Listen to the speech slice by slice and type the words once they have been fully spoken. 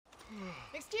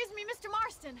Excuse me, Mr.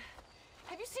 Marston.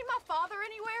 Have you seen my father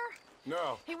anywhere?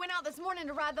 No. He went out this morning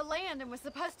to ride the land and was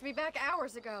supposed to be back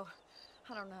hours ago.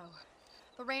 I don't know.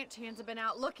 The ranch hands have been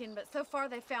out looking, but so far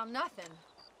they found nothing.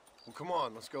 Well, come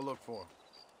on, let's go look for him.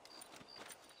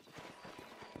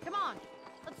 Come on,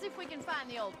 let's see if we can find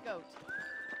the old goat.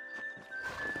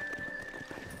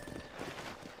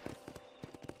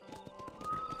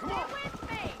 Come on! Stay with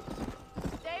me!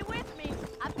 Stay with me.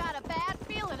 I've got a bad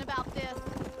feeling about this.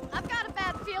 I've got a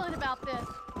bad feeling about this.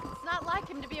 It's not like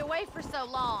him to be away for so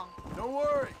long. Don't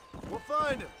worry, we'll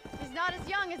find him. He's not as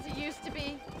young as he used to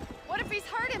be. What if he's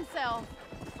hurt himself?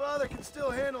 Your father can still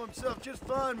handle himself just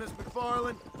fine, Miss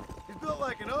McFarland. He's built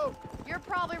like an oak. You're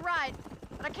probably right,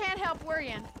 but I can't help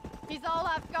worrying. He's all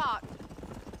I've got.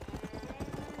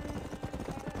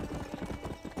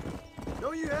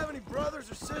 Don't you have any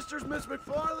brothers or sisters, Miss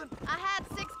McFarland? I had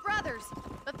 6 brothers,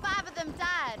 but 5 of them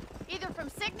died, either from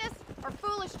sickness or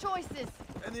foolish choices.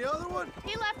 And the other one?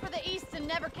 He left for the east and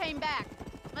never came back.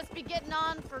 Must be getting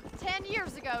on for 10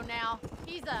 years ago now.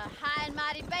 He's a high and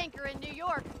mighty banker in New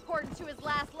York, according to his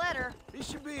last letter. He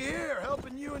should be here,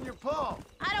 helping you and your pa.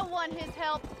 I don't want his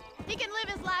help. He can live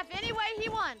his life any way he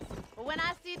wants. But when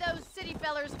I see those city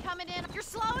fellers coming in, you're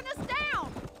slowing us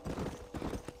down.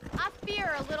 I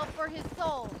fear a little for his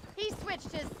soul. He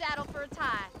switched his saddle for a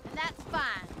tie, and that's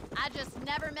fine. I just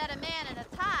never met a man in a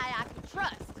tie I could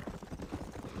trust.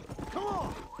 Come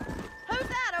on! Who's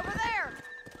that over there?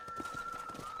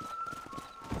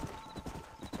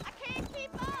 I can't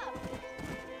keep up.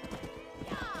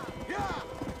 Yeah. Yeah!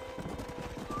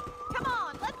 Come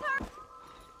on, let's hurry.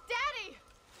 Daddy,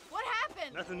 what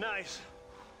happened? Nothing nice.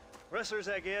 Rustlers,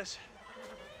 I guess.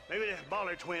 Maybe the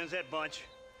Baller twins, that bunch.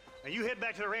 Now you head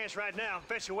back to the ranch right now and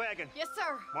fetch a wagon. Yes,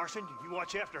 sir. Marston, you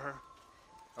watch after her.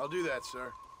 I'll do that,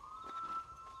 sir.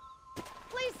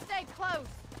 Please stay close.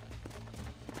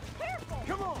 Careful.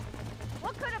 Come on!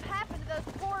 What could have happened to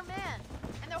those poor men?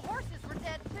 And their horses were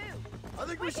dead, too. I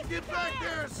think we should get back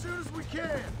there as soon as we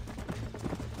can.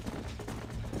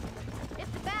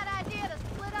 It's a bad idea to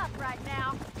split up right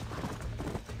now.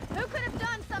 Who could have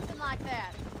done something like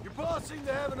that? Your boss seemed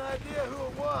to have an idea who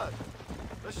it was.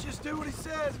 Let's just do what he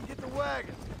says and get the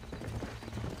wagon.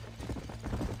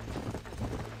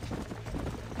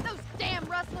 Those damn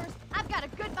rustlers! I've got a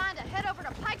good mind to head over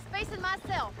to Pike's Basin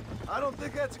myself. I don't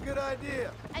think that's a good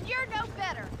idea. And you're no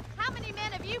better. How many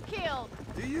men have you killed?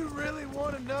 Do you really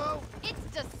want to know? It's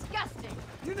disgusting.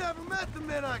 You never met the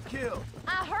men I killed.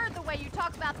 I heard the way you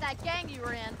talk about that gang you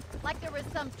were in, like there was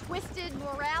some twisted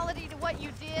morality to what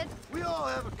you did. We all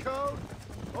have a code.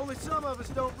 Only some of us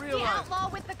don't The realize outlaw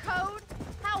with the code?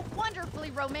 How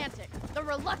wonderfully romantic. The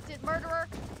reluctant murderer.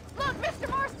 Look, Mr.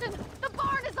 Marston, the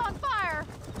barn is on fire.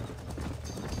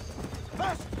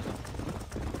 Hush!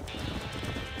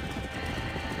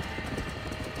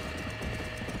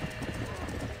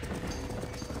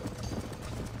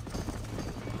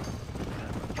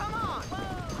 Come on.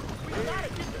 We gotta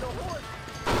get to the horse.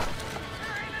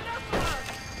 There ain't enough of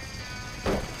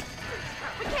us.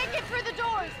 We can't get through the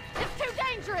doors. It's too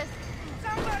dangerous.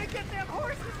 Somebody get them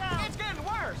horses out. It's getting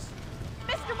worse.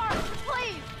 Mr. Marston,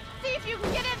 please, see if you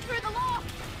can get in through the loft.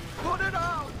 Put it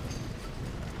out.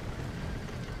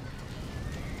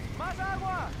 Más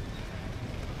agua.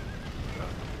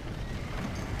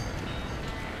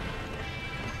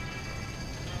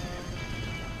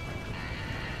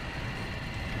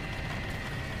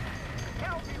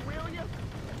 Help me, will you?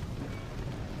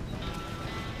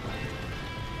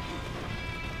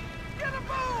 Get a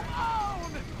move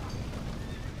on!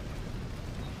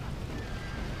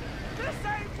 This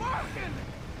ain't working!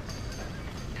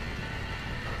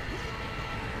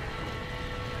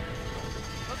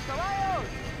 Los caballos!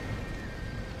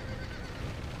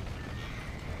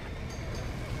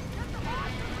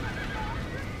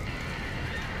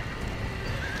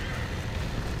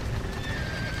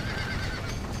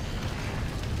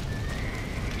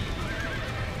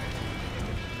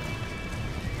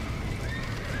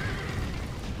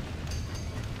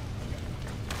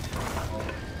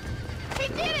 He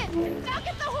did it! Now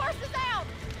get the horses out!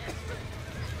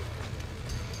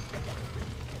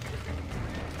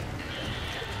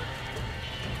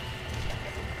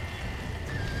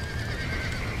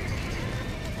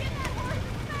 Get that horse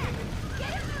back!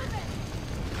 Get it moving!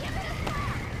 Give it a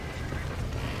slap!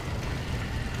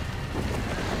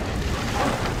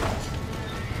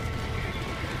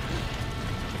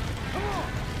 Come on!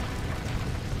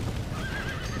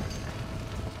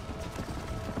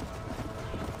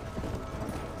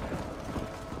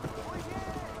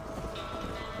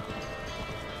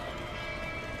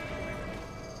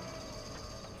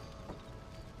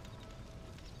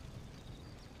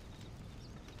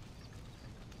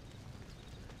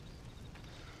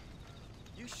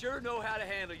 You sure know how to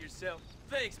handle yourself.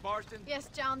 Thanks, Marston. Yes,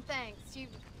 John, thanks.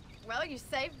 Well, you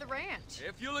saved the ranch.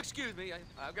 If you'll excuse me,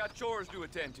 I've got chores to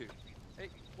attend to. Hey,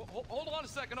 hold on a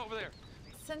second over there.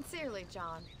 Sincerely,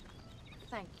 John.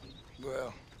 Thank you.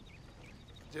 Well,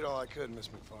 did all I could, Miss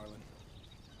McFarland.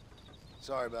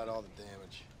 Sorry about all the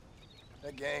damage.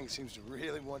 That gang seems to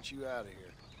really want you out of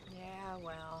here. Yeah,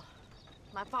 well,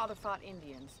 my father fought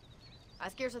Indians. I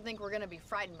scarcely think we're gonna be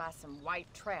frightened by some white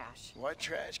trash. White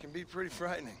trash can be pretty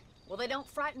frightening. Well, they don't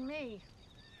frighten me.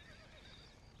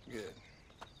 Good.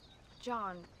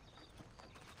 John,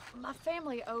 my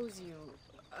family owes you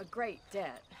a great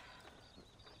debt.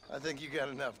 I think you got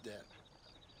enough debt.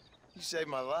 You saved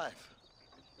my life.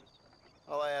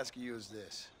 All I ask of you is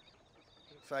this.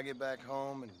 If I get back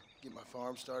home and get my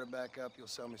farm started back up, you'll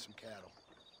sell me some cattle.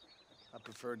 I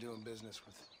prefer doing business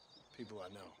with people I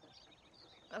know.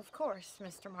 Of course,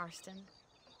 Mr. Marston.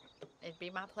 It'd be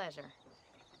my pleasure.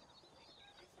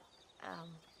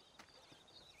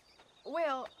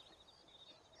 Well,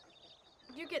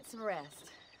 you get some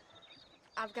rest.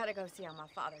 I've got to go see how my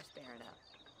father's bearing up.